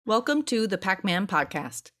Welcome to the PacMam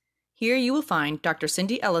podcast. Here you will find Dr.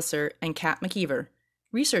 Cindy Elliser and Kat McKeever,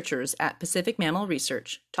 researchers at Pacific Mammal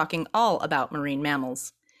Research, talking all about marine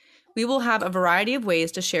mammals. We will have a variety of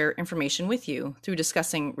ways to share information with you through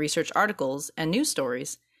discussing research articles and news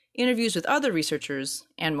stories, interviews with other researchers,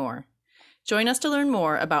 and more. Join us to learn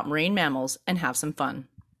more about marine mammals and have some fun.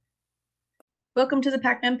 Welcome to the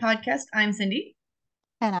PacMam podcast. I'm Cindy.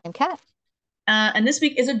 And I'm Kat. And this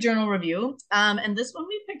week is a journal review. And this one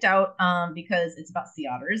we picked out because it's about sea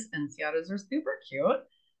otters, and sea otters are super cute.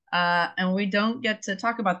 And we don't get to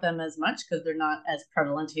talk about them as much because they're not as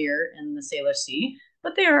prevalent here in the Salish Sea,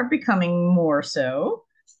 but they are becoming more so.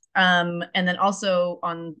 And then also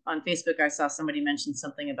on Facebook, I saw somebody mention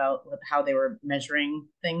something about how they were measuring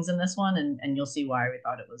things in this one, and you'll see why we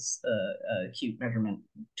thought it was a cute measurement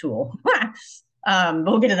tool. But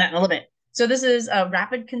we'll get to that in a little bit. So this is a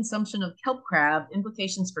rapid consumption of kelp crab,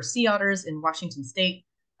 implications for sea otters in Washington State,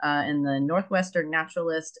 in the Northwestern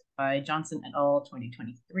Naturalist by Johnson et al.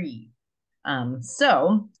 2023.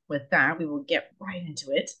 So with that, we will get right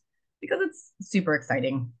into it because it's super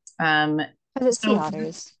exciting. Because it's sea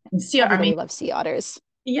otters. Everybody loves sea otters.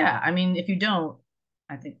 Yeah, I mean, if you don't,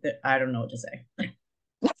 I think that I don't know what to say.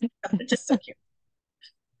 They're just so cute.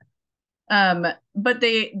 But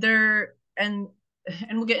they're and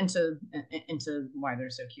we'll get into why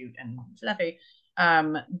they're so cute and fluffy.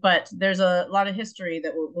 But there's a lot of history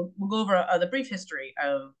that we'll go over the brief history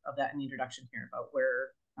of that in the introduction here about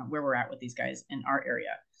where we're at with these guys in our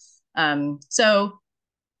area. So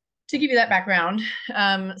to give you that background,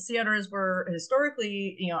 sea otters were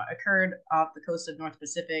historically, occurred off the coast of North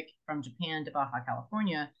Pacific from Japan to Baja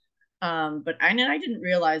California. But I didn't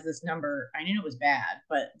realize this number. I knew it was bad,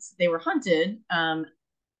 but they were hunted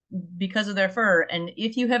because of their fur. And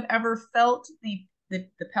if you have ever felt the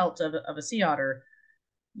pelt of a sea otter,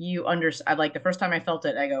 you understand. Like the first time I felt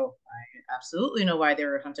it, I go, I absolutely know why they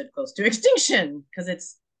were hunted close to extinction, because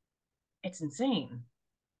it's insane.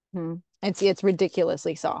 It's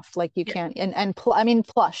ridiculously soft. Like you can't, and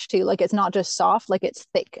plush too. Like it's not just soft, like it's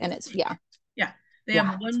thick, and it's yeah. They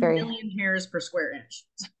have 1 million hairs per square inch.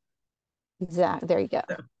 Exactly. There you go.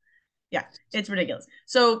 So, yeah, it's ridiculous.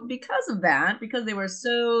 So because of that, because they were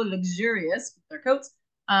so luxurious with their coats,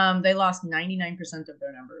 they lost 99% of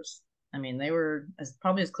their numbers. I mean, they were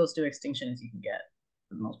probably as close to extinction as you can get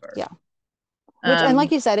for the most part. Yeah. And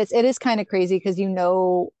like you said, it is kind of crazy because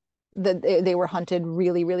that they were hunted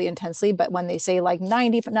really, really intensely. But when they say like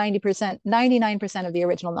 90%, 99% of the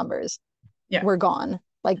original numbers were gone,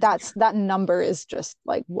 like that number is just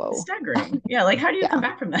like, whoa. It's staggering. Yeah. Like, how do you come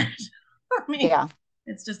back from that? I mean,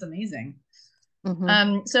 it's just amazing.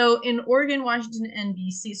 So in Oregon, Washington, and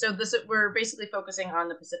BC, so we're basically focusing on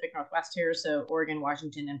the Pacific Northwest here. So Oregon,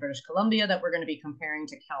 Washington, and British Columbia that we're going to be comparing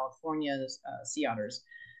to California's sea otters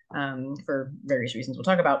for various reasons we'll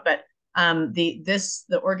talk about. But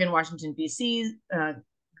the Oregon, Washington, BC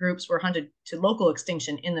groups were hunted to local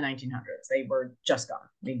extinction in the 1900s. They were just gone.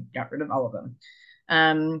 They got rid of all of them.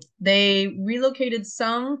 They relocated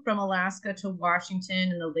some from Alaska to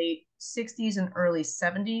Washington in the late 60s and early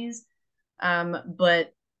 70s.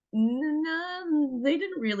 But they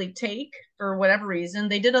didn't really take for whatever reason.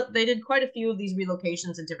 They did quite a few of these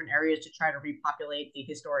relocations in different areas to try to repopulate the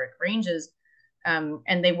historic ranges.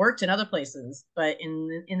 And they worked in other places, but in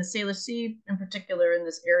the Salish Sea in particular, in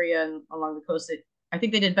this area and along the coast, I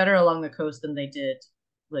think they did better along the coast than they did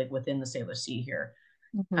like within the Salish Sea here.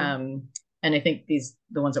 And I think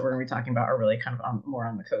the ones that we're going to be talking about are really kind of more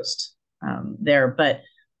on the coast there. But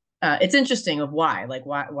it's interesting of why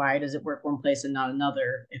does it work one place and not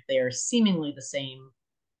another if they are seemingly the same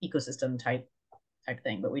ecosystem type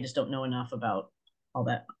thing, but we just don't know enough about all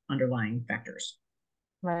that underlying factors.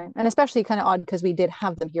 Right. And especially kind of odd because we did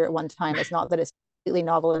have them here at one time. It's not that it's a completely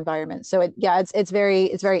novel environment. So it's very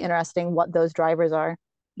interesting what those drivers are.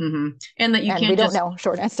 And that we don't know,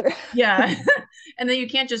 short answer. Yeah. And then you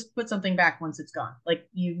can't just put something back once it's gone. Like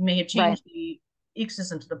you may have changed the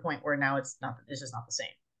ecosystem to the point where now it's just not the same.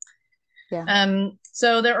 Yeah.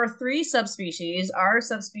 So there are 3 subspecies. Our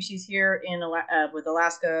subspecies here with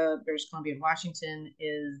Alaska, British Columbia, and Washington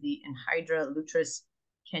is the Enhydra lutris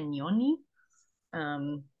kenyoni.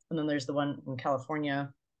 And then there's the one in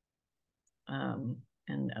California, and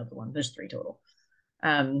the other one. There's 3 total.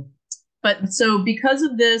 But so because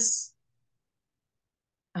of this,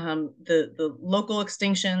 the local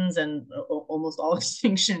extinctions and almost all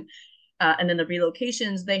extinction, and then the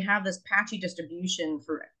relocations, they have this patchy distribution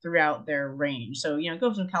throughout their range. So, it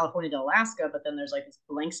goes from California to Alaska, but then there's like this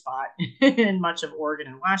blank spot in much of Oregon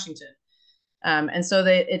and Washington. And so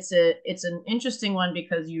it's an interesting one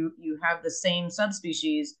because you have the same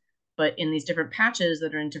subspecies, but in these different patches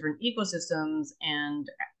that are in different ecosystems. And,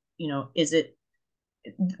 you know,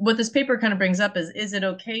 what this paper kind of brings up is it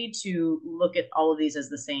okay to look at all of these as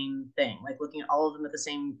the same thing? Like looking at all of them at the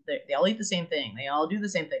same, they all eat the same thing. They all do the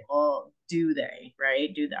same thing. Well, do they, right?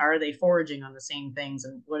 Are they foraging on the same things?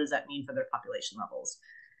 And what does that mean for their population levels?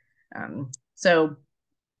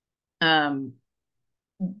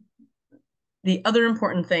 The other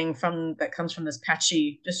important thing that comes from this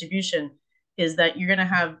patchy distribution is that you're going to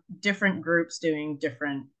have different groups doing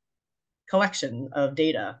different collection of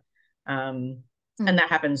data. And that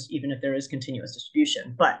happens even if there is continuous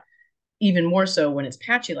distribution, but even more so when it's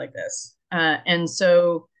patchy like this. And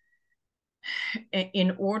so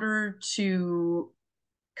in order to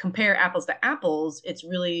compare apples to apples,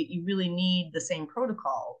 you really need the same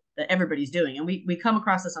protocol that everybody's doing. And we come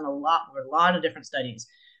across this on a lot of different studies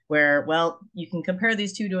where, well, you can compare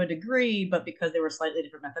these two to a degree, but because they were slightly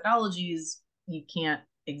different methodologies, you can't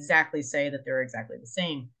exactly say that they're exactly the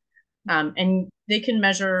same. And they can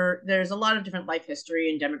measure, there's a lot of different life history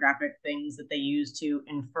and demographic things that they use to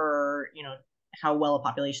infer, you know, how well a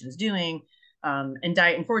population is doing. And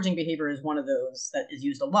diet and foraging behavior is one of those that is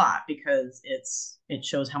used a lot because it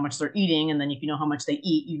shows how much they're eating. And then if you know how much they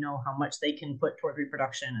eat, you know how much they can put toward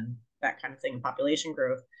reproduction and that kind of thing, and population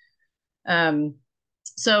growth.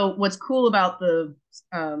 So what's cool about the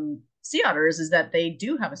sea otters is that they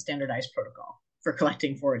do have a standardized protocol for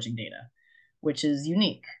collecting foraging data, which is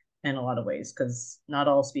unique in a lot of ways because not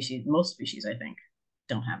all species, most species, I think,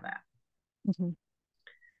 don't have that.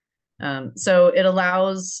 So it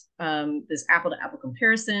allows this apple-to-apple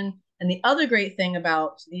comparison. And the other great thing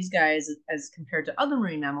about these guys as compared to other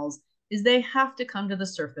marine mammals is they have to come to the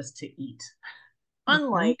surface to eat,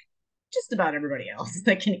 unlike just about everybody else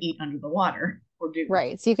that can eat under the water or do.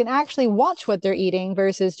 Right. So you can actually watch what they're eating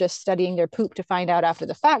versus just studying their poop to find out after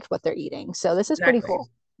the fact what they're eating. So this is pretty cool.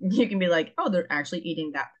 You can be like, oh, they're actually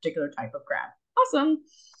eating that particular type of crab. Awesome.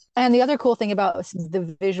 And the other cool thing about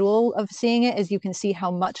the visual of seeing it is you can see how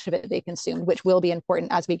much of it they consumed, which will be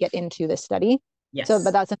important as we get into this study. Yes. So,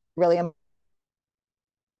 but that's really important.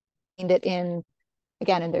 It in,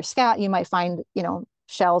 again, in their scat, you might find, you know,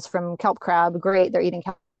 shells from kelp crab. Great, they're eating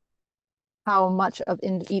kelp. How much of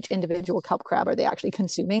each individual kelp crab are they actually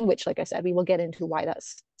consuming? Which, like I said, we will get into why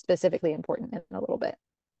that's specifically important in a little bit.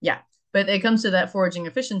 Yeah. But it comes to that foraging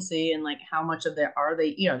efficiency and like how much of that are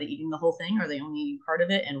they, you know, are they eating the whole thing? Are they only eating part of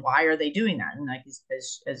it? And why are they doing that? And like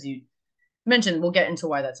as you mentioned, we'll get into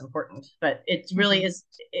why that's important. But it really is,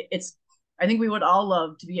 it's, I think we would all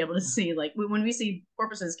love to be able to see, like when we see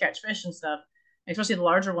porpoises catch fish and stuff, especially the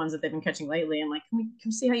larger ones that they've been catching lately. I'm like, can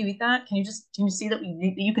we see how you eat that? Can you see that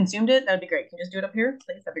you consumed it? That'd be great. Can you just do it up here,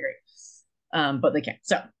 please? That'd be great. But they can't.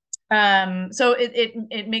 So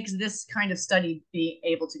it makes this kind of study be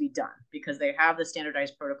able to be done because they have the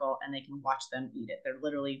standardized protocol and they can watch them eat it. They're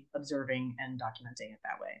literally observing and documenting it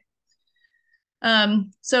that way.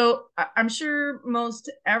 So I'm sure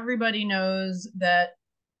most everybody knows that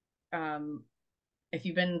if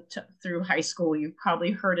you've been through high school, you've probably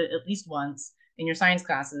heard it at least once in your science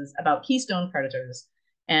classes about keystone predators.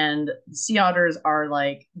 And sea otters are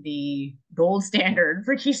like the gold standard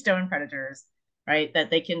for keystone predators, right? That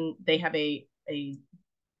they have a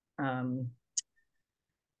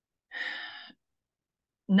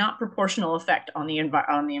not proportional effect on the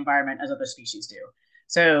environment as other species do.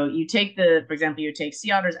 So you take for example, you take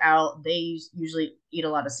sea otters out, they usually eat a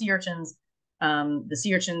lot of sea urchins. The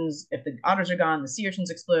sea urchins, if the otters are gone, the sea urchins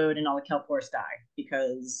explode and all the kelp forests die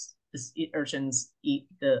because the sea urchins eat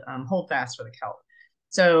the holdfast for the kelp.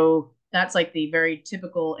 So that's like the very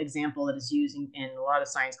typical example that is used in a lot of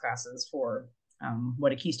science classes for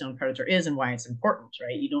what a keystone predator is and why it's important,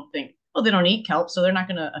 right? You don't think, oh, they don't eat kelp, so they're not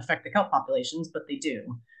going to affect the kelp populations, but they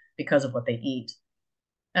do because of what they eat.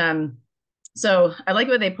 So I like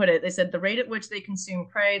the way they put it. They said the rate at which they consume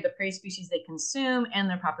prey, the prey species they consume, and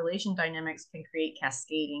their population dynamics can create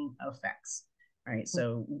cascading effects, right?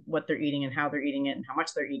 So what they're eating and how they're eating it and how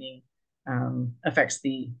much they're eating affects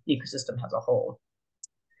the ecosystem as a whole.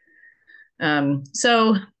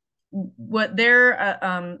 So what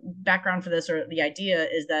their background for this, or the idea,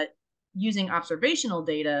 is that using observational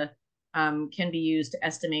data can be used to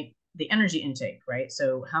estimate the energy intake, right?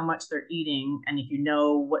 So how much they're eating, and if you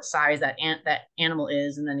know what size that animal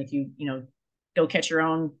is, and then if you go catch your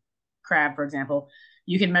own crab, for example,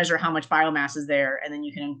 you can measure how much biomass is there, and then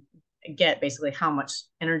you can get basically how much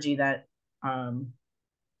energy that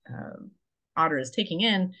otter is taking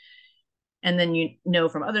in. And then you know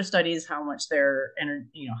from other studies how much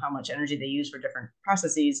how much energy they use for different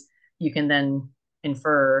processes. You can then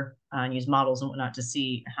infer and use models and whatnot to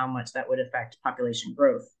see how much that would affect population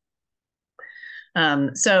growth.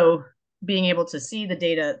 So being able to see the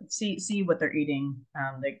data, see what they're eating,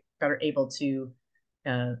 they are able to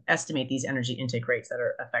estimate these energy intake rates that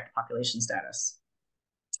affect population status.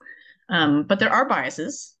 But there are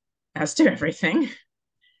biases, as to everything,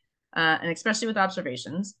 and especially with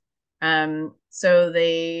observations. So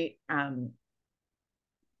they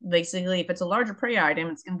basically, if it's a larger prey item,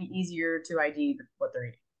 it's going to be easier to ID what they're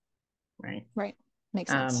eating, right? Right.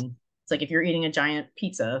 Makes sense. It's like if you're eating a giant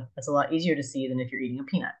pizza, that's a lot easier to see than if you're eating a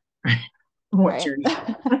peanut, right? What you're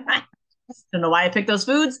eating. Don't know why I picked those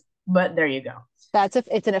foods, but there you go.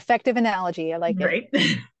 It's an effective analogy. I like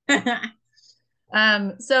it.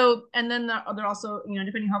 Right. So, and then they're also,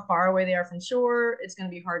 depending how far away they are from shore, it's going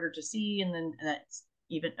to be harder to see. And then that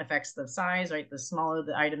even affects the size, right? The smaller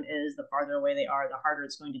the item is, the farther away they are, the harder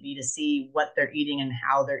it's going to be to see what they're eating and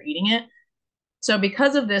how they're eating it. So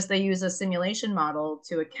because of this, they use a simulation model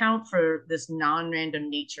to account for this non-random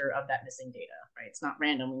nature of that missing data, right? It's not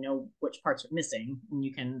random. We know which parts are missing, and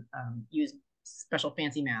you can use special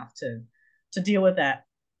fancy math to deal with that.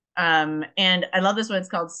 And I love this one. It's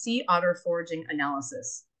called Sea Otter Foraging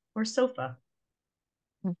Analysis, or SOFA.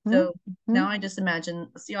 So now I just imagine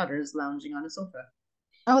sea otters lounging on a sofa.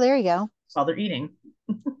 Oh, there you go. While they're eating.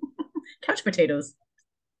 Couch potatoes.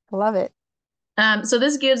 I love it. So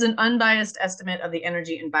this gives an unbiased estimate of the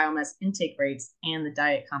energy and biomass intake rates and the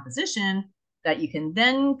diet composition that you can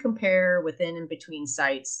then compare within and between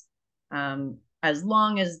sites, as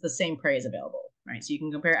long as the same prey is available, right? So you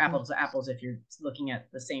can compare apples to apples if you're looking at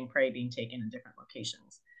the same prey being taken in different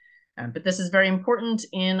locations. But this is very important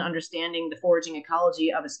in understanding the foraging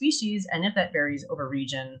ecology of a species and if that varies over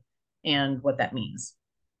region and what that means.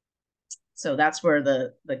 So that's where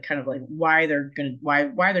the kind of like why they're trying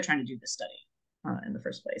to do this study in the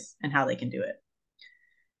first place and how they can do it.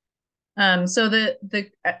 So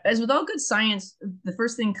as with all good science, the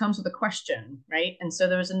first thing comes with a question, right? And so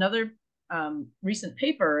there was another recent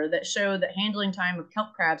paper that showed that handling time of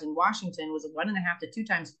kelp crabs in Washington was 1.5 to 2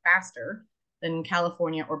 times faster than in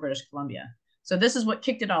California or British Columbia. So this is what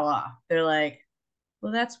kicked it all off. They're like,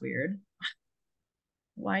 well, that's weird.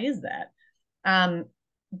 Why is that?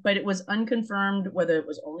 But it was unconfirmed whether it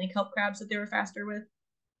was only kelp crabs that they were faster with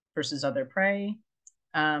versus other prey.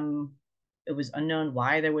 It was unknown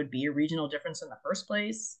why there would be a regional difference in the first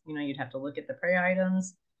place. You'd have to look at the prey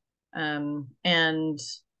items.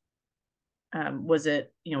 Was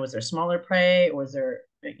there smaller prey, or is there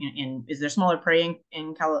smaller prey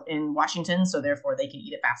in Washington, so therefore they can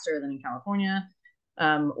eat it faster than in California?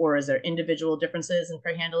 Or is there individual differences in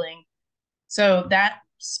prey handling? So that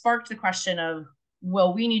sparked the question of,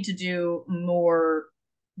 well, we need to do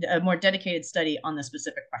a more dedicated study on the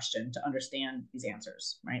specific question to understand these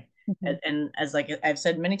answers, right? And as like I've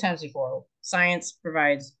said many times before,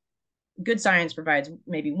 good science provides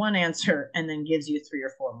maybe one answer and then gives you 3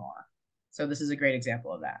 or 4 more. So this is a great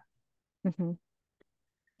example of that.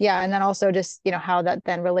 Yeah, and then also just how that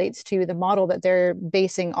then relates to the model that they're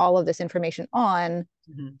basing all of this information on.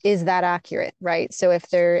 Is that accurate, right? So if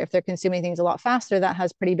they're consuming things a lot faster, that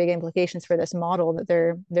has pretty big implications for this model that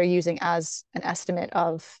they're using as an estimate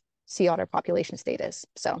of sea otter population status.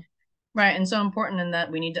 So right, and so important in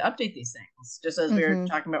that we need to update these things, just as we were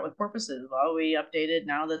talking about with porpoises. Well, we updated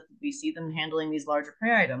now that we see them handling these larger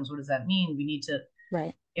prey items. What does that mean? We need to,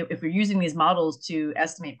 right. If we're using these models to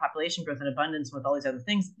estimate population growth and abundance with all these other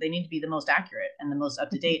things, they need to be the most accurate and the most up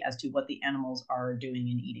to date as to what the animals are doing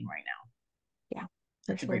and eating right now. Yeah.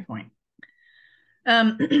 That's a great point.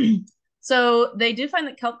 So they did find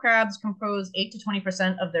that kelp crabs compose 8 to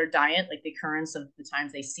 20% of their diet, like the occurrence of the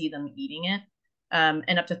times they see them eating it,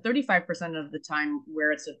 and up to 35% of the time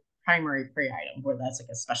where it's a primary prey item, where that's like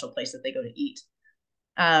a special place that they go to eat.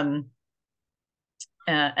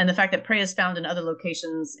 And the fact that prey is found in other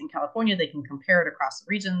locations in California, they can compare it across the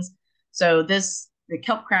regions. So the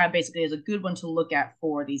kelp crab basically is a good one to look at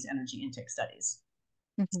for these energy intake studies.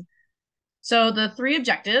 So the 3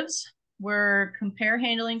 objectives were compare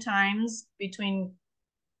handling times between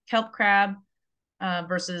kelp crab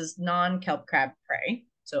versus non-kelp crab prey,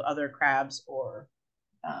 so other crabs or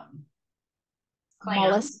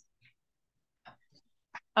clams,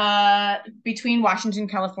 between Washington,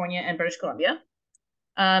 California, and British Columbia.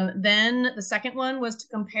 Then the second one was to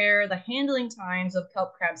compare the handling times of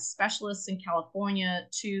kelp crab specialists in California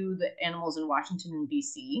to the animals in Washington and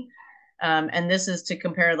BC. And this is to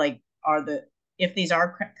compare, like, if these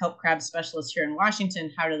are kelp crab specialists here in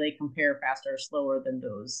Washington, how do they compare faster or slower than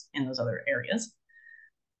those in those other areas?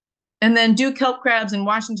 And then, do kelp crabs in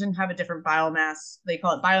Washington have a different biomass? They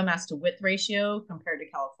call it biomass to width ratio compared to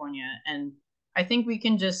California. And I think we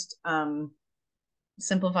can just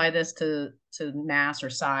simplify this to mass or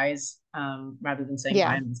size. rather than saying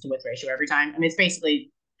violence to width ratio every time. I mean, it's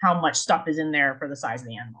basically how much stuff is in there for the size of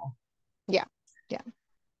the animal. Yeah. Yeah.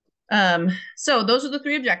 So those are the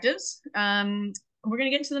 3 objectives. We're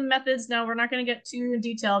going to get into the methods now. We're not going to get too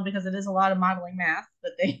detailed because it is a lot of modeling math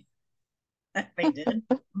that they did.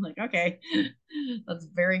 I'm like, okay, that's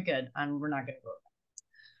very good. We're not going to go with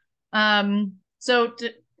that.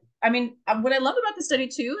 I mean, what I love about the study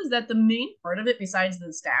too is that the main part of it, besides the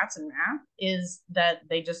stats and math, is that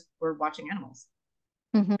they just were watching animals.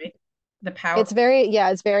 Right? The power. It's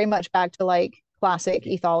very much back to like classic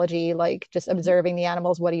ethology, like just observing the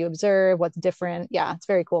animals. What do you observe? What's different? Yeah, it's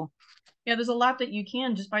very cool. Yeah, there's a lot that you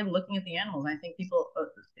can just by looking at the animals. I think people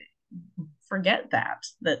forget that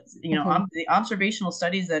you know the observational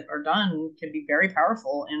studies that are done can be very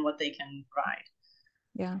powerful in what they can provide.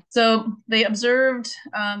 Yeah. So they observed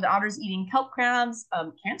the otters eating kelp crabs,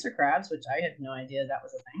 cancer crabs, which I had no idea that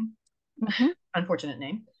was a thing. Unfortunate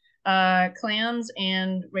name. Clams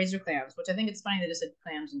and razor clams, which I think it's funny they just said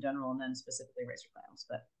clams in general and then specifically razor clams.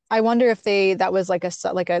 But I wonder if that was like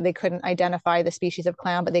they couldn't identify the species of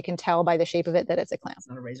clam, but they can tell by the shape of it that it's a clam. It's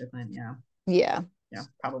not a razor clam, yeah. Yeah. Yeah,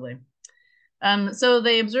 probably. So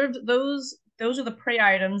they observed those are the prey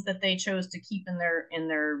items that they chose to keep in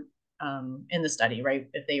the study, right?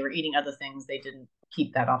 If they were eating other things, they didn't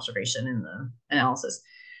keep that observation in the analysis.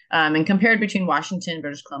 And compared between Washington,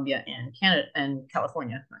 British Columbia, and Canada and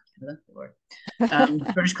California, not Canada, Lord.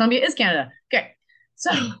 British Columbia is Canada. Okay,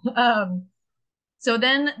 so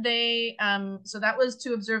then they so that was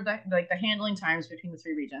to observe that like the handling times between the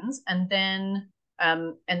 3 regions, and then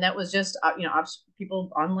and that was just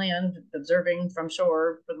people on land observing from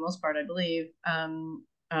shore for the most part, I believe,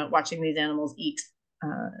 watching these animals eat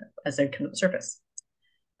as they come to the surface.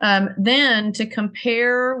 Then to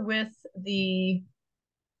compare with the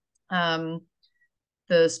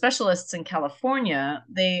specialists in California,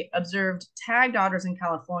 they observed tagged otters in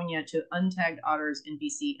California to untagged otters in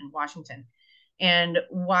BC and Washington. And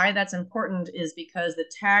why that's important is because the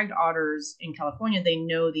tagged otters in California, they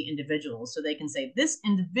know the individuals. So they can say, this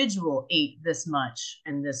individual ate this much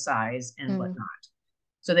and this size and whatnot.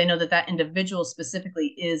 So they know that that individual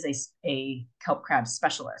specifically is a kelp crab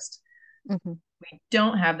specialist. We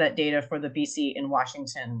don't have that data for the BC and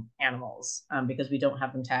Washington animals because we don't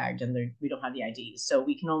have them tagged and we don't have the IDs. So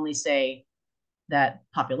we can only say that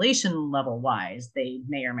population level wise, they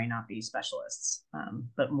may or may not be specialists,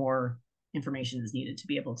 but more information is needed to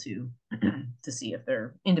be able to see if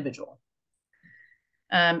they're individual.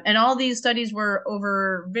 And all these studies were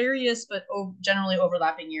over various, but generally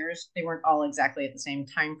overlapping years. They weren't all exactly at the same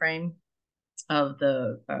time frame of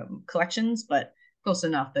the collections, but close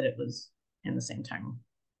enough that it was in the same time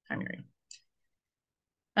area.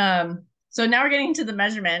 So now we're getting into the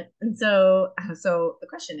measurement. And so the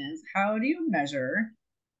question is, how do you measure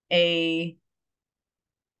a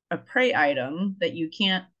prey item that you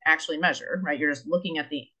can't actually measure, right? You're just looking at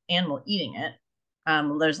the animal eating it.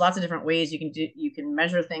 There's lots of different ways you can do. You can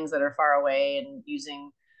measure things that are far away and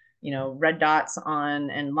using, red dots on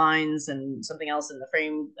and lines and something else in the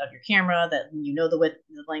frame of your camera that the width,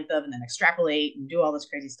 the length of, and then extrapolate and do all this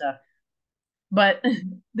crazy stuff. But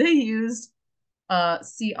they used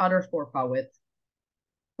sea otter forepaw width,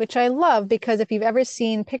 which I love because if you've ever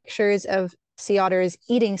seen pictures of sea otters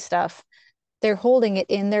eating stuff, they're holding it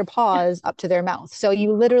in their paws up to their mouth. So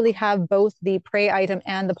you literally have both the prey item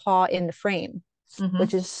and the paw in the frame,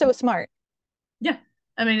 which is so smart. Yeah.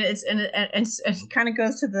 I mean, it kind of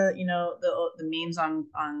goes to the, the memes on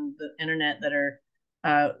the internet that are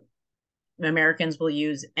Americans will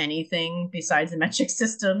use anything besides the metric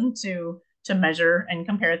system to measure and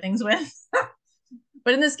compare things with.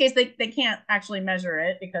 But in this case, they can't actually measure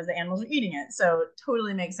it because the animals are eating it. So it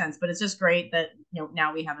totally makes sense. But it's just great that,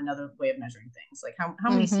 now we have another way of measuring things. Like how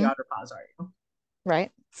many sea otter paws are you?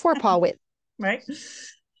 Right. Forepaw width. Right.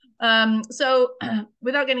 So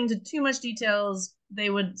without getting into too much details, they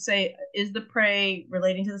would say, is the prey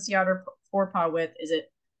relating to the sea otter forepaw width? Is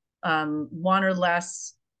it 1 or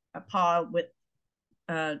less, a paw width,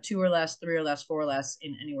 2 or less, 3 or less, 4 or less,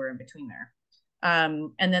 in anywhere in between there?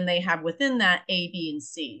 And then they have within that A, B, and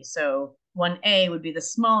C. So 1A would be the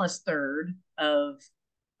smallest third of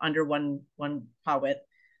under one paw width.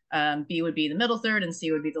 B would be the middle third, and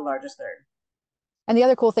C would be the largest third. And the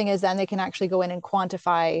other cool thing is then they can actually go in and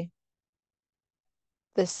quantify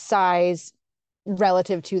the size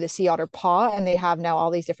relative to the sea otter paw, and they have now all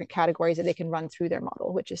these different categories that they can run through their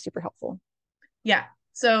model, which is super helpful. Yeah.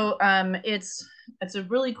 So it's a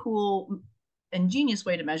really cool ingenious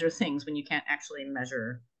way to measure things when you can't actually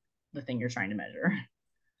measure the thing you're trying to measure.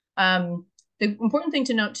 the important thing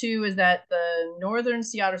to note too is that the northern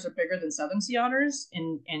sea otters are bigger than southern sea otters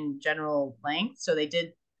in general length. So they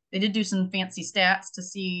did do some fancy stats to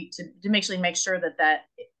make sure that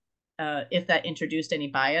if that introduced any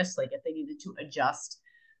bias, like if they needed to adjust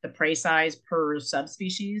the prey size per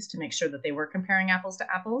subspecies to make sure that they were comparing apples to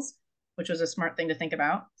apples, which was a smart thing to think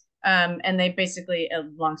about. And they basically,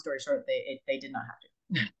 long story short, they did not have to.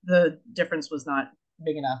 The difference was not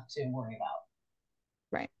big enough to worry about.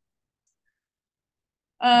 Right.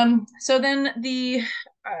 So then to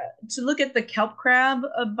look at the kelp crab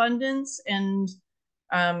abundance, and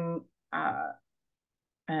we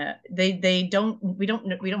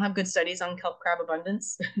don't have good studies on kelp crab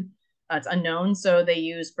abundance. It's unknown, so they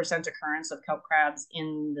use percent occurrence of kelp crabs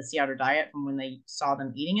in the sea otter diet from when they saw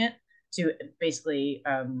them eating it to basically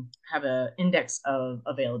have an index of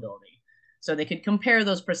availability. So they could compare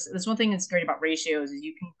those. That's one thing that's great about ratios is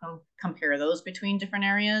you can compare those between different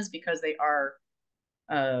areas because they are,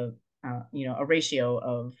 a ratio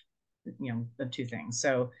of, of two things.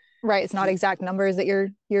 So right, it's not exact numbers that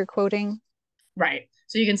you're quoting. Right.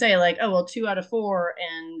 So you can say like, oh well, 2 out of 4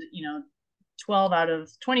 and 12 out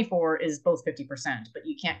of 24 is both 50%, but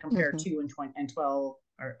you can't compare 2 and 20 and 12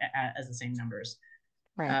 or as the same numbers.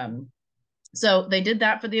 Right. So they did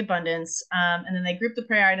that for the abundance, and then they grouped the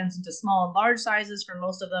prey items into small and large sizes for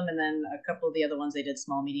most of them, and then a couple of the other ones they did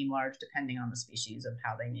small, medium, large, depending on the species of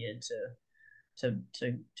how they needed to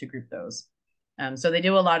group those. So they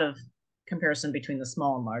do a lot of comparison between the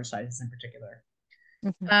small and large sizes in particular.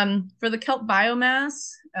 For the kelp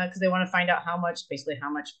biomass, because they want to find out how much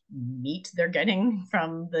meat they're getting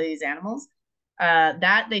from these animals,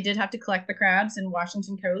 that they did have to collect the crabs in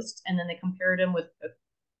Washington coast, and then they compared them with a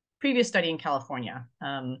previous study in California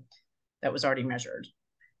that was already measured.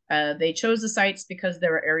 They chose the sites because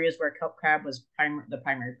there were areas where kelp crab was the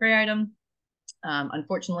primary prey item.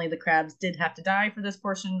 Unfortunately, the crabs did have to die for this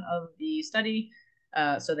portion of the study,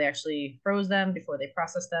 so they actually froze them before they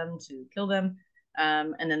processed them to kill them.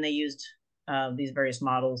 And then they used these various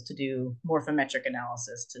models to do morphometric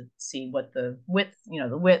analysis to see what the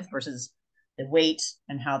width versus the weight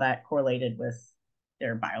and how that correlated with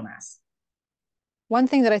their biomass. One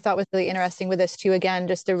thing that I thought was really interesting with this too, again,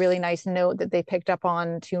 just a really nice note that they picked up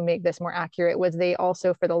on to make this more accurate, was they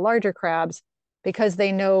also, for the larger crabs, because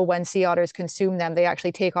they know when sea otters consume them, they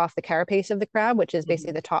actually take off the carapace of the crab, which is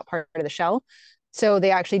basically the top part of the shell. So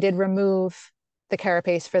they actually did remove the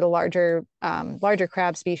carapace for the larger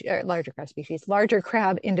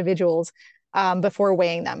crab individuals before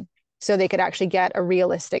weighing them, so they could actually get a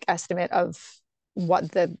realistic estimate of what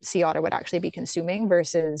the sea otter would actually be consuming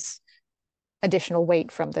versus additional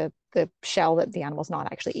weight from the shell that the animal's not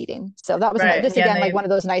actually eating. So that was just again like one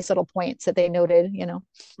of those nice little points that they noted.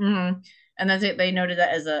 And that's it. They noted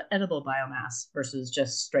that as an edible biomass versus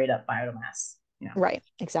just straight up biomass. Right,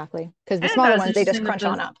 exactly. Because the smaller ones they just crunch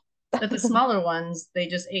on up. But the smaller ones they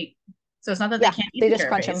just ate. So it's not that they can't eat they just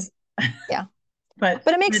crunch them. Yeah. but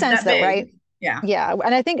it makes sense though, right? Yeah. Yeah.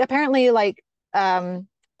 And I think apparently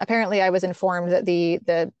I was informed that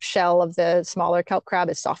the shell of the smaller kelp crab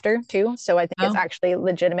is softer too. So I think it's actually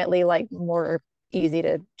legitimately like more easy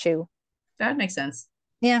to chew. That makes sense.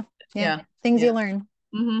 Yeah. Things you learn.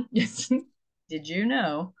 Yes. Did you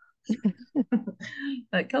know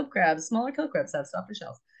that smaller kelp crabs have softer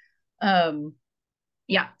shells?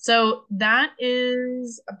 Yeah, so that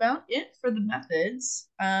is about it for the methods.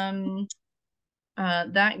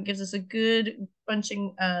 That gives us a good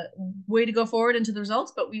bunching way to go forward into the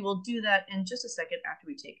results, but we will do that in just a second after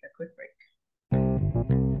we take a quick break.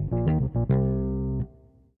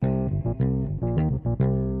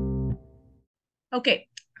 Okay,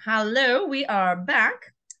 hello, we are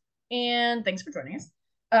back, and thanks for joining us.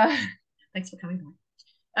 Thanks for coming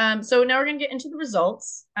back. So now we're going to get into the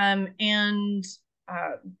results, and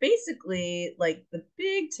basically, like the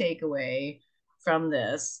big takeaway from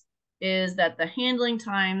this is that the handling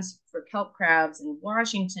times for kelp crabs in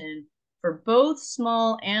Washington for both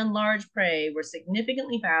small and large prey were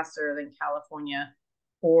significantly faster than California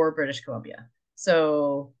or British Columbia.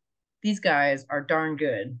 So these guys are darn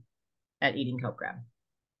good at eating kelp crab.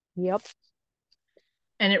 Yep.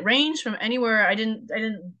 And it ranged from anywhere. I didn't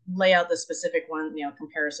lay out the specific one,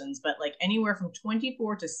 comparisons, but like anywhere from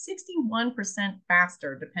 24 to 61%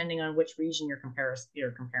 faster, depending on which region you're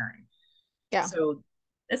comparing. Yeah. So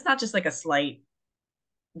it's not just like a slight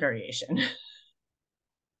variation.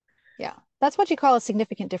 Yeah, that's what you call a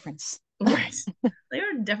significant difference. Right. They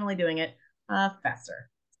are definitely doing it faster.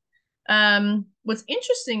 What's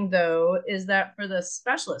interesting though is that for the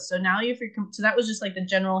specialists, so now so that was just like the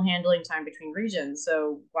general handling time between regions.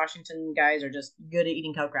 So Washington guys are just good at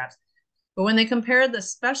eating kelp crabs. But when they compared the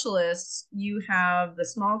specialists, you have the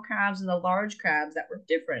small crabs and the large crabs that were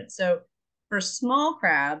different. So for small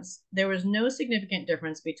crabs, there was no significant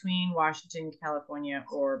difference between Washington, California,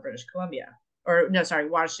 or British Columbia. Or no, sorry,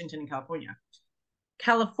 Washington and California.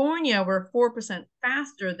 California were 4%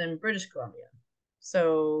 faster than British Columbia.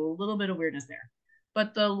 So a little bit of weirdness there.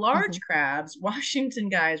 But the large crabs, Washington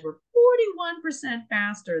guys, were 41%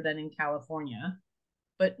 faster than in California,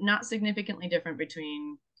 but not significantly different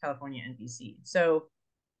between California and BC. So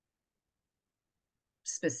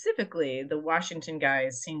specifically, the Washington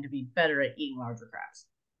guys seem to be better at eating larger crabs.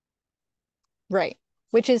 Right.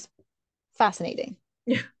 Which is fascinating.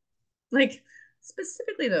 Yeah. Like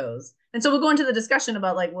specifically those. And so we'll go into the discussion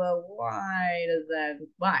about like, well, why?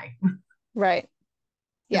 Right.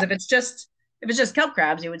 Because if it's just kelp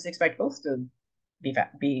crabs, you would expect both to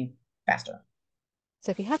be faster.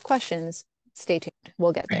 So if you have questions, stay tuned.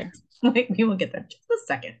 We'll get there. We will get there in just a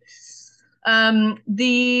second.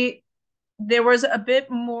 There was a bit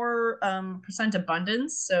more percent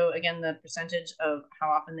abundance. So again, the percentage of how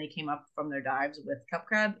often they came up from their dives with kelp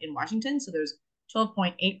crab in Washington. So there's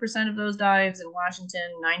 12.8% of those dives in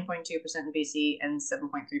Washington, 9.2% in BC, and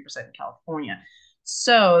 7.3% in California.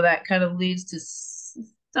 So that kind of leads to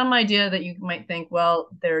some idea that you might think, well,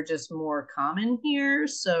 they're just more common here.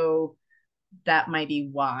 So that might be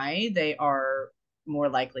why they are more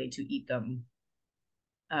likely to eat them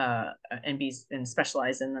and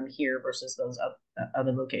specialize in them here versus those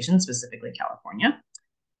other locations, specifically California.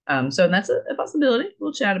 So that's a possibility.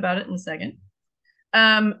 We'll chat about it in a second.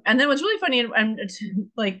 And then what's really funny, and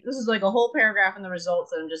like this is like a whole paragraph in the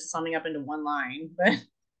results that I'm just summing up into one line, but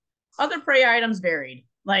other prey items varied.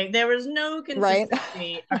 Like there was no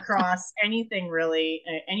consistency across anything really,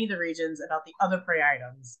 any of the regions about the other prey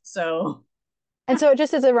items. So and so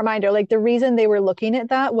just as a reminder, like the reason they were looking at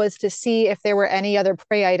that was to see if there were any other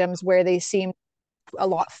prey items where they seemed a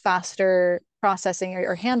lot faster processing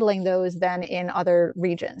or handling those than in other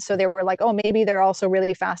regions. So they were like, oh, maybe they're also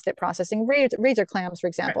really fast at processing razor clams, for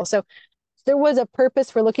example. Right. So there was a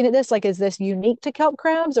purpose for looking at this. Like, is this unique to kelp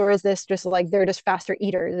crabs, or is this just like they're just faster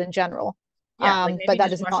eaters in general? Yeah, like but that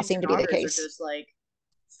does not seem to be the case. Just like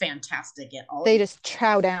fantastic at all. They just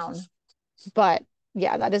chow down, but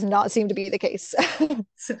yeah, that does not seem to be the case.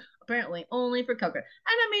 Apparently only for kelp crab.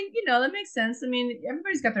 And I mean, that makes sense. I mean,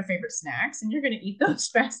 everybody's got their favorite snacks, and you're going to eat those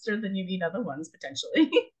faster than you eat other ones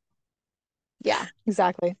potentially. Yeah,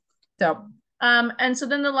 exactly. So, and so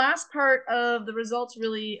then the last part of the results,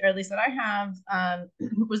 really, or at least that I have,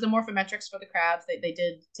 was the morphometrics for the crabs. They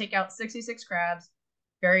did take out 66 crabs,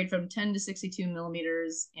 varied from 10 to 62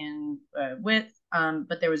 millimeters in width,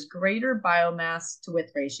 but there was greater biomass to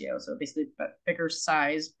width ratio, so basically bigger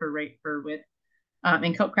size per width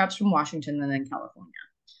in kelp crabs from Washington than in California.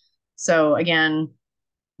 So again,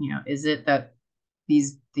 is it that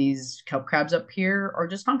these kelp crabs up here are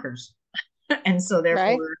just hunkers, and so therefore,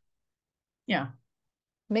 right? Yeah,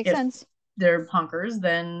 makes sense. They're hunkers,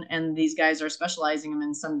 then, and these guys are specializing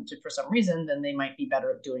them for some reason, then they might be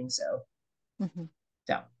better at doing so. Mm-hmm.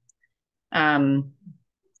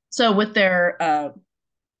 So with their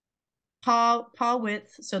paw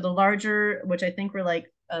width, so the larger, which I think were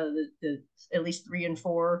like the at least 3 and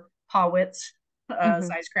 4 paw widths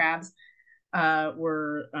size crabs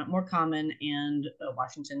were more common, and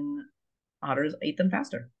Washington otters ate them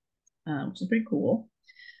faster, which is pretty cool.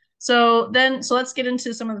 So let's get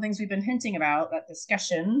into some of the things we've been hinting about, that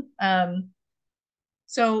discussion.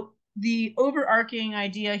 So the overarching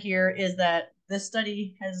idea here is that this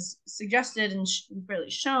study has suggested and really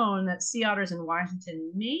shown that sea otters in Washington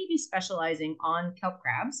may be specializing on kelp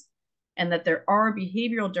crabs, and that there are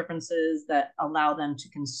behavioral differences that allow them to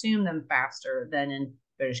consume them faster than in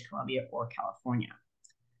British Columbia or California.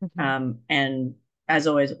 And as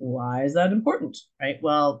always, why is that important, right?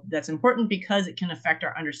 Well, that's important because it can affect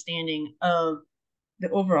our understanding of the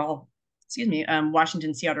overall,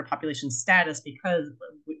 Washington sea otter population status, because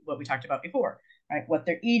what we talked about before, right? What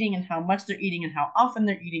they're eating and how much they're eating and how often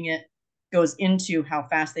they're eating it goes into how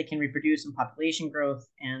fast they can reproduce and population growth,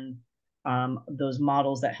 and those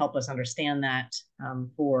models that help us understand that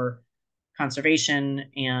for conservation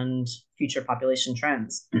and future population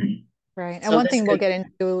trends. Right. And one thing we'll get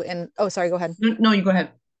into, and sorry, go ahead. No, you go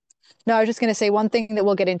ahead. No, I was just going to say one thing that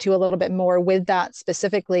we'll get into a little bit more with that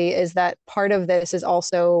specifically is that part of this is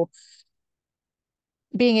also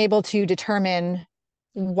being able to determine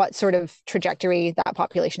what sort of trajectory that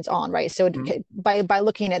population's on, right? So by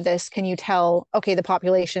looking at this, can you tell, okay, the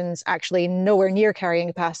population's actually nowhere near carrying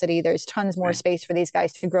capacity. There's tons more space for these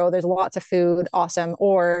guys to grow. There's lots of food. Awesome.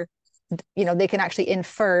 Or they can actually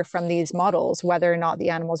infer from these models whether or not the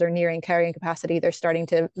animals are nearing carrying capacity. They're starting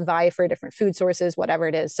to vie for different food sources, whatever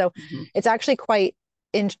it is. So it's actually quite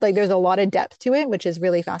like there's a lot of depth to it, which is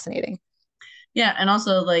really fascinating. Yeah, and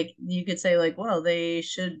also like you could say like, well, they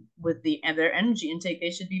should with their energy intake,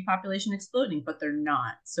 they should be population exploding, but they're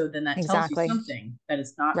not. So then that tells you something that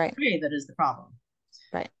it's not the prey that is the problem.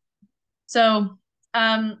 Right. So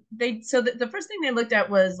the first thing they looked at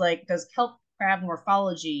was like, does kelp crab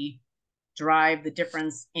morphology drive the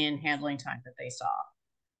difference in handling time that they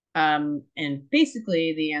saw? And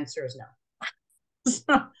basically the answer is no.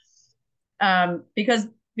 So, because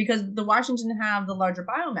the Washington have the larger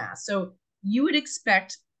biomass. So you would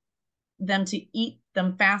expect them to eat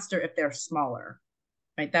them faster if they're smaller,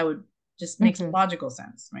 right? That would just makes logical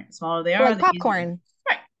sense, right? The smaller they are, like popcorn.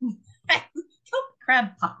 Right.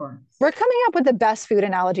 Crab popcorn. We're coming up with the best food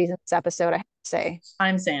analogies in this episode, I have to say.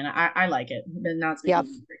 I'm saying I like it, but not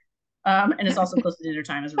speaking. Yep. And it's also close to dinner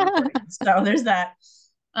time as we're recording. So there's that.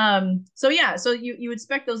 So yeah, so you would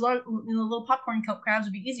expect those little popcorn kelp crabs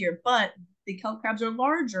would be easier, but the kelp crabs are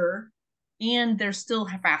larger and they're still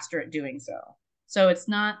faster at doing so. So it's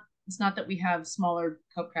not that we have smaller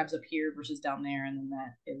kelp crabs up here versus down there, and then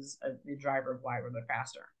that is the driver of why they're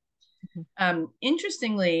faster.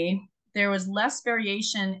 Interestingly, there was less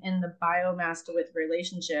variation in the biomass to width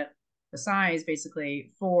relationship, the size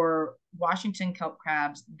basically, for Washington kelp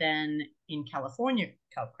crabs than in California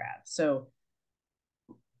kelp crabs. So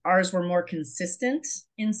ours were more consistent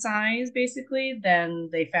in size basically than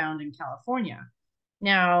they found in California.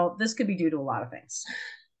 Now, this could be due to a lot of things.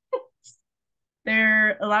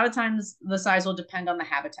 A lot of times the size will depend on the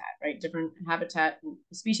habitat, right? Different habitat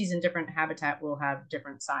species in different habitat will have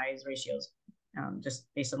different size ratios, just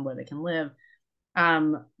based on where they can live.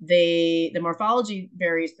 The morphology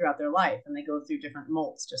varies throughout their life, and they go through different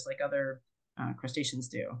molts, just like other crustaceans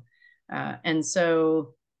do. And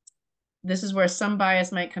so this is where some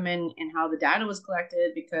bias might come in how the data was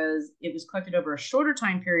collected, because it was collected over a shorter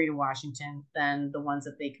time period in Washington than the ones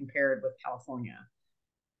that they compared with California.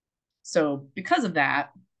 So because of that,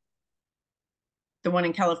 the one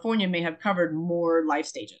in California may have covered more life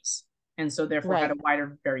stages, and so therefore had a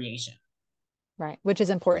wider variation. Right, which is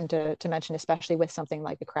important to mention, especially with something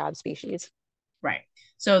like the crab species. Right.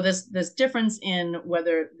 So this difference in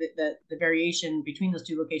whether the variation between those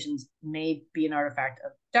two locations may be an artifact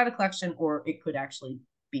of data collection, or it could actually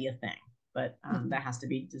be a thing, but that has to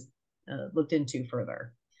be just looked into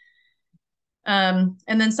further. And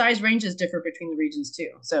then size ranges differ between the regions too.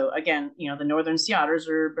 So again, the northern sea otters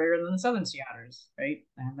are bigger than the southern sea otters, right?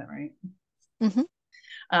 I have that right.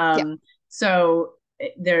 So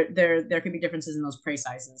there could be differences in those prey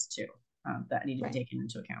sizes too, that need to be taken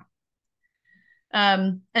into account.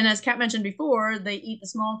 And as Kat mentioned before, they eat the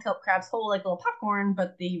small kelp crabs whole like little popcorn,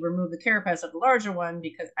 but they remove the carapace of the larger one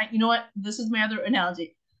because you know what? This is my other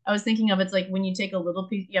analogy. I was thinking of, it's like when you take a little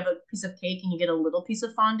piece, you have a piece of cake and you get a little piece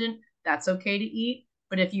of fondant, that's okay to eat.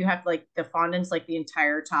 But if you have like the fondant's like the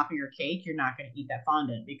entire top of your cake, you're not going to eat that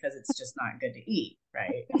fondant because it's just not good to eat,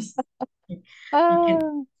 right?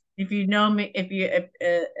 If you know me, if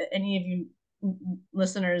any of you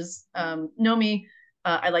listeners know me,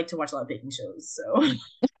 I like to watch a lot of baking shows, so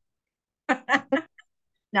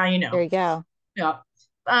now you know. There you go. Yeah.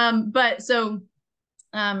 But so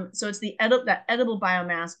it's that edible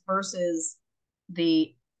biomass versus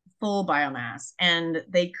the full biomass, and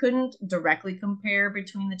they couldn't directly compare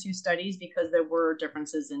between the two studies because there were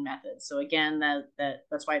differences in methods. So again,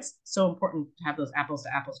 that's why it's so important to have those apples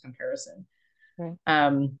to apples comparison.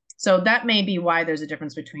 Right. So that may be why there's a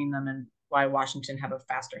difference between them, and why Washington have a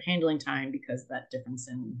faster handling time, because that difference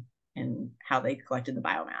in how they collected the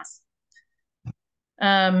biomass.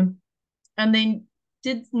 And they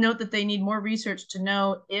did note that they need more research to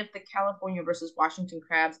know if the California versus Washington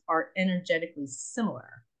crabs are energetically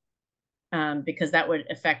similar, because that would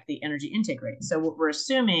affect the energy intake rate. So what we're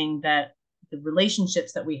assuming that the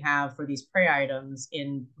relationships that we have for these prey items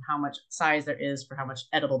in how much size there is for how much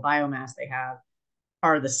edible biomass they have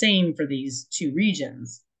are the same for these two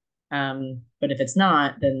regions. But if it's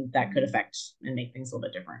not, then that could affect and make things a little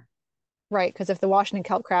bit different. Right, because if the Washington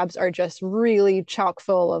kelp crabs are just really chock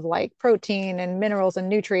full of like protein and minerals and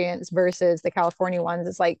nutrients versus the California ones,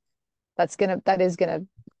 it's like that is gonna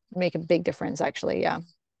make a big difference, actually. Yeah.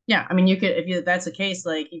 Yeah, I mean, if that's the case,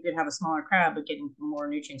 like you could have a smaller crab but getting more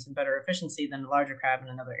nutrients and better efficiency than a larger crab in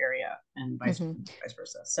another area, and vice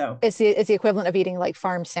versa. So it's the equivalent of eating like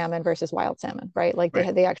farm salmon versus wild salmon, right? Like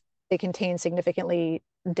they contain significantly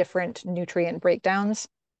different nutrient breakdowns.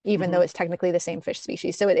 even though it's technically the same fish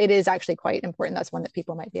species. So it is actually quite important. That's one that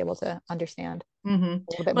people might be able to understand a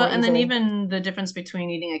little bit more and easily. then even the difference between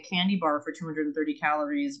eating a candy bar for 230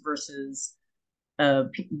 calories versus a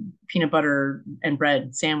peanut butter and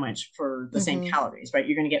bread sandwich for the same calories, right?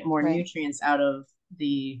 You're going to get more nutrients out of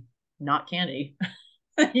the not candy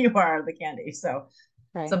than you are out of the candy. So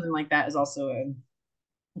something like that is also a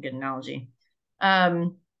good analogy.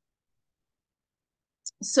 But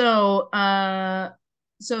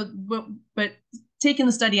taking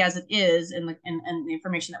the study as it is and the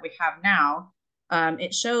information that we have now,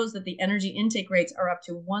 it shows that the energy intake rates are up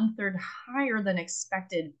to 1/3 higher than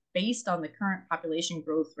expected based on the current population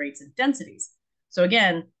growth rates and densities. So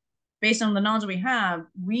again, based on the knowledge we have,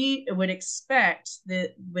 we would expect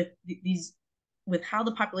that with how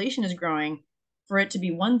the population is growing, for it to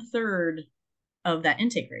be 1/3 of that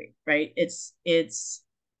intake rate, right?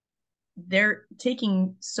 They're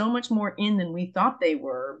taking so much more in than we thought they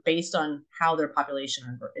were based on how their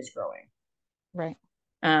population is growing. Right.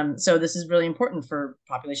 So this is really important for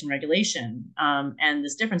population regulation. And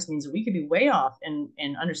this difference means that we could be way off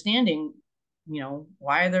in understanding,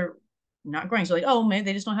 why they're not growing. So like, oh, maybe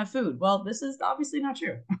they just don't have food. Well, this is obviously not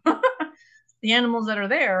true. The animals that are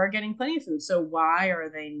there are getting plenty of food. So why are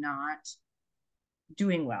they not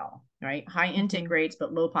doing well, right? High intake rates,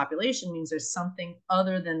 but low population means there's something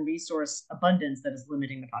other than resource abundance that is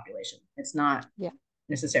limiting the population. It's not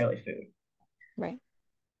necessarily food. Right.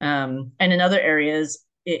 And in other areas,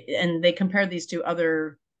 and they compared these to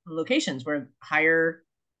other locations where higher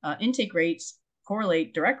intake rates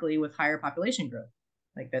correlate directly with higher population growth.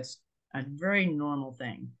 Like that's a very normal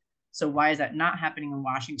thing. So why is that not happening in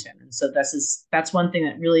Washington? And so that's one thing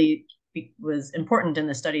that really was important in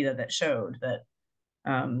the study that showed that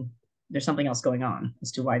there's something else going on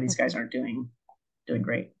as to why these guys aren't doing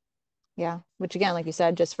great. Yeah, which again, like you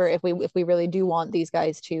said, just for if we really do want these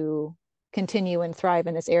guys to continue and thrive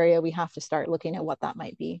in this area, we have to start looking at what that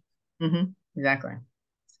might be. Exactly.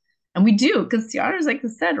 And we do, because the otters, like I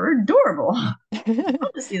said, are adorable. But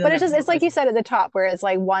it's like you said at the top, where it's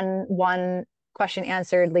like one question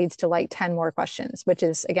answered leads to like 10 more questions, which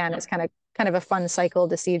is, again, it's kind of a fun cycle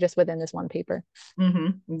to see just within this one paper.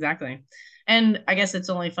 Exactly. And I guess it's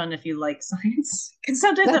only fun if you like science, because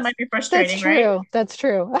sometimes that might be frustrating, that's true. right? That's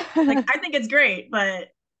true. Like, I think it's great, but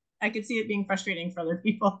I could see it being frustrating for other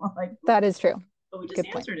people. Like, that is true. But we just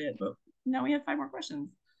answered it, but now we have 5 more questions.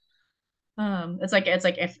 It's like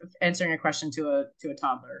if answering a question to a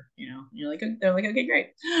toddler, you're like, they're like, okay,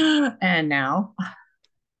 great. And now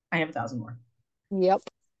I have 1,000 more. Yep.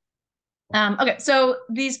 Okay, so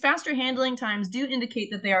these faster handling times do indicate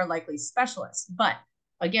that they are likely specialists, but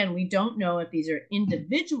again, we don't know if these are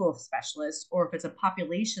individual specialists or if it's a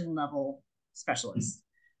population level specialist.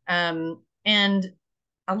 And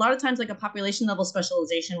a lot of times, like a population level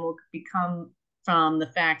specialization will become from the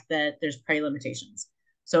fact that there's prey limitations.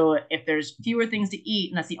 So if there's fewer things to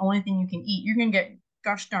eat and that's the only thing you can eat, you're going to get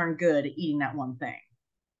gosh darn good at eating that one thing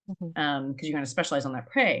because you're going to specialize on that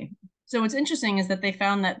prey. So what's interesting is that they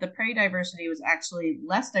found that the prey diversity was actually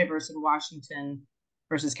less diverse in Washington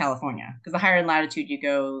versus California, because the higher in latitude you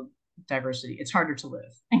go, diversity, it's harder to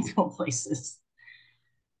live in cold places.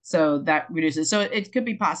 So that reduces. So it could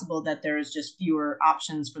be possible that there's just fewer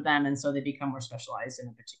options for them, and so they become more specialized in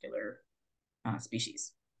a particular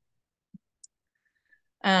species.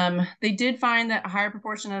 They did find that a higher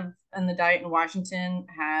proportion of in the diet in Washington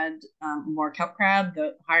had more kelp crab.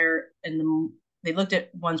 They looked at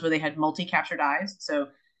ones where they had multi-captured eyes. So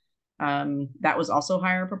that was also a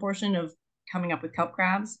higher proportion of coming up with kelp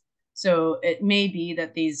crabs. So it may be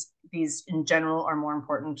that these in general are more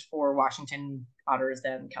important for Washington otters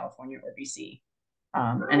than California or BC.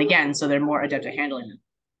 And again, so they're more adept at handling them.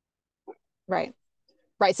 Right.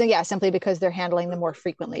 Right. So yeah, simply because they're handling them more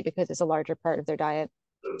frequently because it's a larger part of their diet.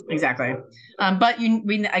 Exactly. But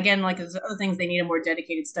again, like there's other things, they need a more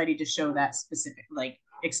dedicated study to show that specific, like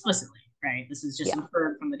explicitly, right? This is just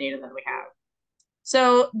inferred from the data that we have.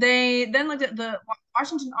 So they then looked at the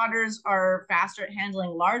Washington otters are faster at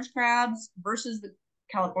handling large crabs versus the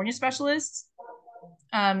California specialists.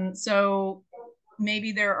 So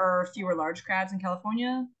maybe there are fewer large crabs in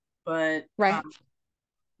California, but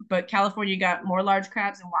but California got more large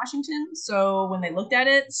crabs in Washington. So when they looked at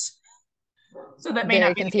it, so that may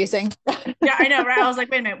not be confusing. Yeah, I know, right? I was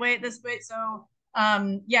like, wait a minute, so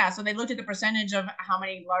so they looked at the percentage of how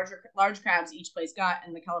many large crabs each place got,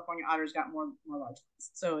 and the California otters got more large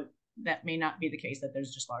ones. So that may not be the case, that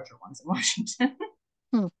there's just larger ones in Washington.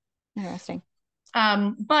 Interesting.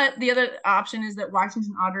 But the other option is that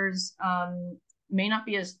Washington otters may not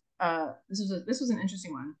be as this was an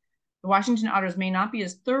interesting one. the Washington otters may not be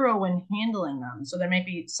as thorough when handling them. So there may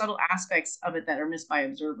be subtle aspects of it that are missed by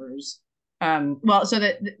observers. Well, so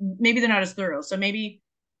that maybe they're not as thorough. So maybe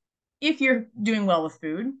if you're doing well with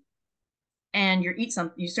food and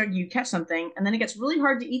you catch something and then it gets really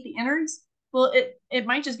hard to eat the innards, well, it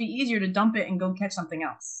might just be easier to dump it and go catch something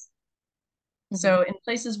else. Mm-hmm. So in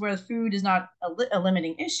places where food is not a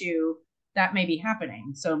limiting issue, that may be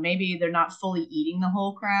happening. So maybe they're not fully eating the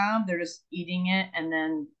whole crab. They're just eating it and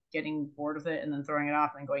then getting bored with it and then throwing it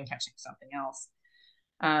off and then going catching something else.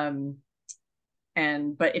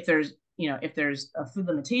 But if there's a food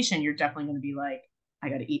limitation, you're definitely going to be like, I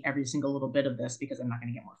got to eat every single little bit of this because I'm not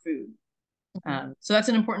going to get more food. Mm-hmm. So that's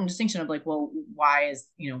an important distinction of like, well, why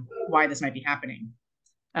this might be happening.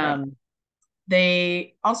 Right.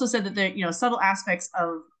 They also said that there, subtle aspects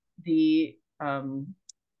of them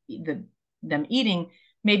eating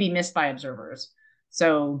may be missed by observers.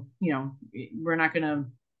 So, we're not going to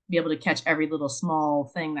be able to catch every little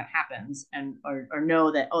small thing that happens or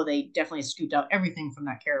know that, oh, they definitely scooped out everything from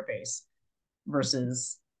that carapace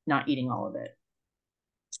versus not eating all of it.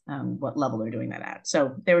 What level they're doing that at.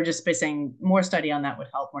 So they were just saying more study on that would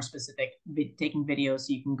help, more specific, taking videos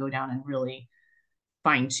so you can go down and really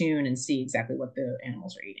fine tune and see exactly what the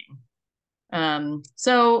animals are eating.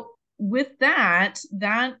 So with that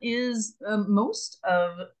is most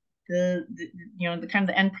of the kind of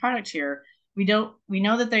the end product here. We know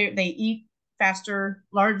that they eat faster,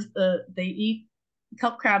 they eat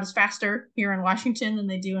kelp crabs faster here in Washington than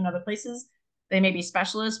they do in other places. They may be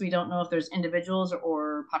specialists. We don't know if there's individuals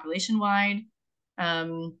or population-wide.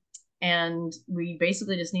 And we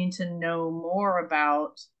basically just need to know more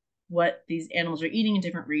about what these animals are eating in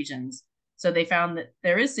different regions. So they found that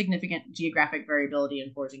there is significant geographic variability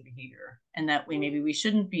in foraging behavior, and that we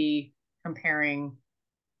shouldn't be comparing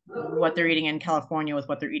what they're eating in California with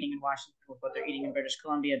what they're eating in Washington with what they're eating in British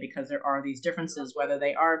Columbia, because there are these differences, whether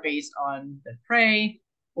they are based on the prey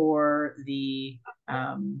or the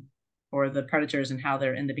predators and how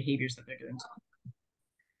they're in the behaviors that they're doing.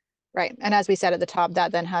 Right. And as we said at the top,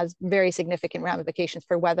 that then has very significant ramifications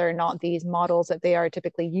for whether or not these models that they are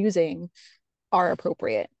typically using are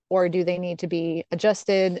appropriate, or do they need to be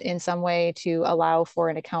adjusted in some way to allow for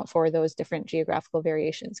and account for those different geographical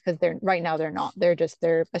variations? Because right now they're not. They're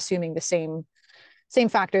assuming the same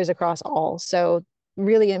factors across all. So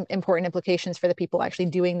really important implications for the people actually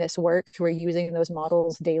doing this work who are using those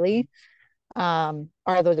models daily.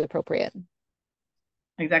 Are those appropriate?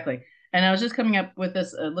 Exactly. And I was just coming up with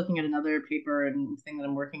this, looking at another paper and thing that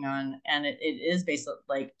I'm working on, and it is basically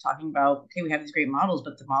like talking about, okay, we have these great models,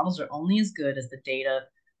 but the models are only as good as the data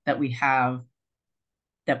that we have,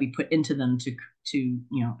 that we put into them to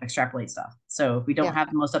extrapolate stuff. So if we don't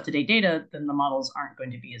have the most up-to-date data, then the models aren't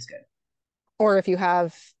going to be as good. Or if you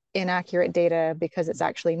have inaccurate data because it's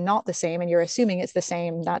actually not the same and you're assuming it's the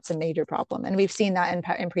same, that's a major problem. And we've seen that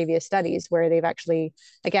in previous studies where they've actually,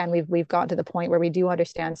 again, we've gotten to the point where we do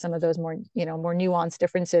understand some of those more nuanced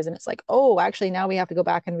differences, and it's like, oh, actually now we have to go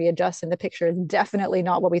back and readjust, and the picture is definitely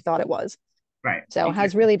not what we thought it was. Right. So it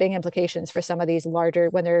has really big implications for some of these larger,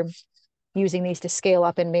 when they're using these to scale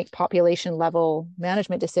up and make population level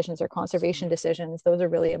management decisions or conservation decisions. Those are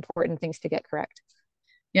really important things to get correct.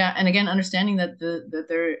 Yeah, and again, understanding that that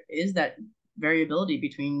there is that variability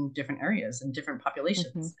between different areas and different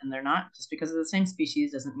populations, mm-hmm. and they're not, just because of the same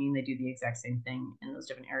species doesn't mean they do the exact same thing in those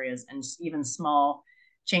different areas. And even small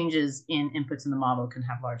changes in inputs in the model can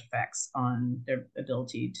have large effects on their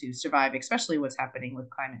ability to survive, especially what's happening with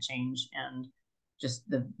climate change and just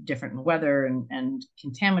the different weather and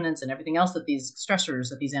contaminants and everything else that these stressors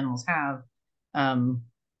that these animals have.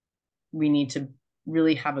 We need to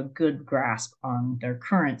really have a good grasp on their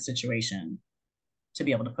current situation to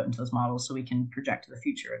be able to put into those models so we can project to the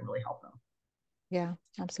future and really help them. Yeah,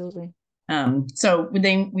 absolutely. So we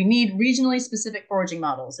need regionally specific foraging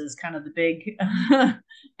models is kind of the big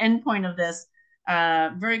endpoint of this.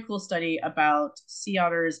 Very cool study about sea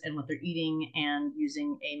otters and what they're eating, and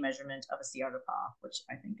using a measurement of a sea otter paw, which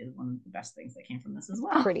I think is one of the best things that came from this as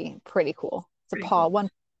well. Pretty cool. It's pretty a paw. Cool. One.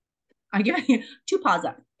 I give you 2 paws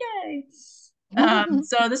up. Yay!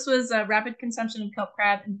 So this was rapid consumption of kelp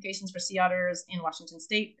crab implications for sea otters in Washington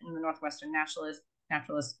State in the Northwestern Naturalist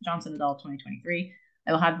Johnson et al. 2023.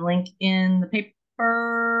 I will have the link in the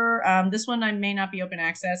paper. This one I may not be open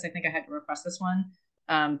access. I think I had to request this one,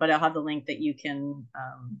 but I'll have the link that you can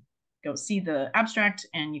go see the abstract,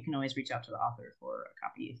 and you can always reach out to the author for a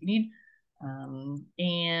copy if you need.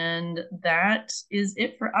 And that is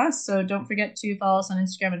it for us. So don't forget to follow us on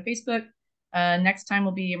Instagram and Facebook. Next time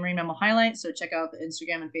will be a marine mammal highlight, so check out the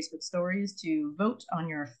Instagram and Facebook stories to vote on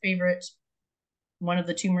your favorite one of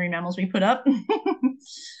the 2 marine mammals we put up.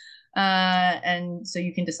 And so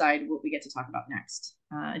you can decide what we get to talk about next.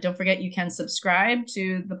 Don't forget, you can subscribe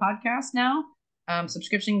to the podcast now.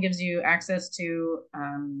 Subscription gives you access to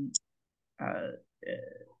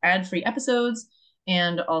ad-free episodes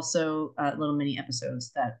and also little mini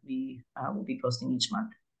episodes that we will be posting each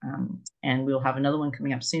month. And we'll have another one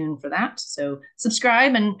coming up soon for that. So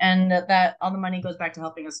subscribe, and that all the money goes back to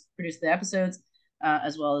helping us produce the episodes,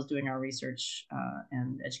 as well as doing our research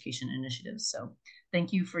and education initiatives. So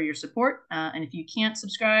thank you for your support. And if you can't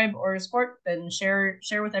subscribe or support, then share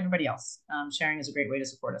with everybody else. Sharing is a great way to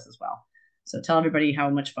support us as well. So tell everybody how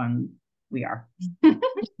much fun we are.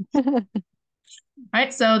 All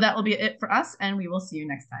right, so that will be it for us, and we will see you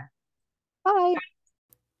next time. Bye.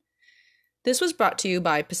 This was brought to you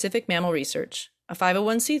by Pacific Mammal Research, a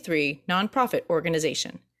 501c3 nonprofit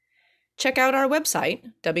organization. Check out our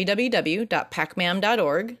website,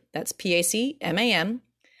 www.pacmam.org, that's PACMAM,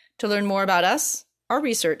 to learn more about us, our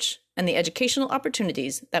research, and the educational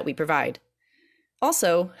opportunities that we provide.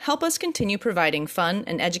 Also, help us continue providing fun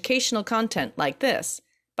and educational content like this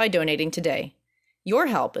by donating today. Your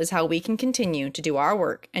help is how we can continue to do our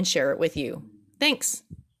work and share it with you. Thanks!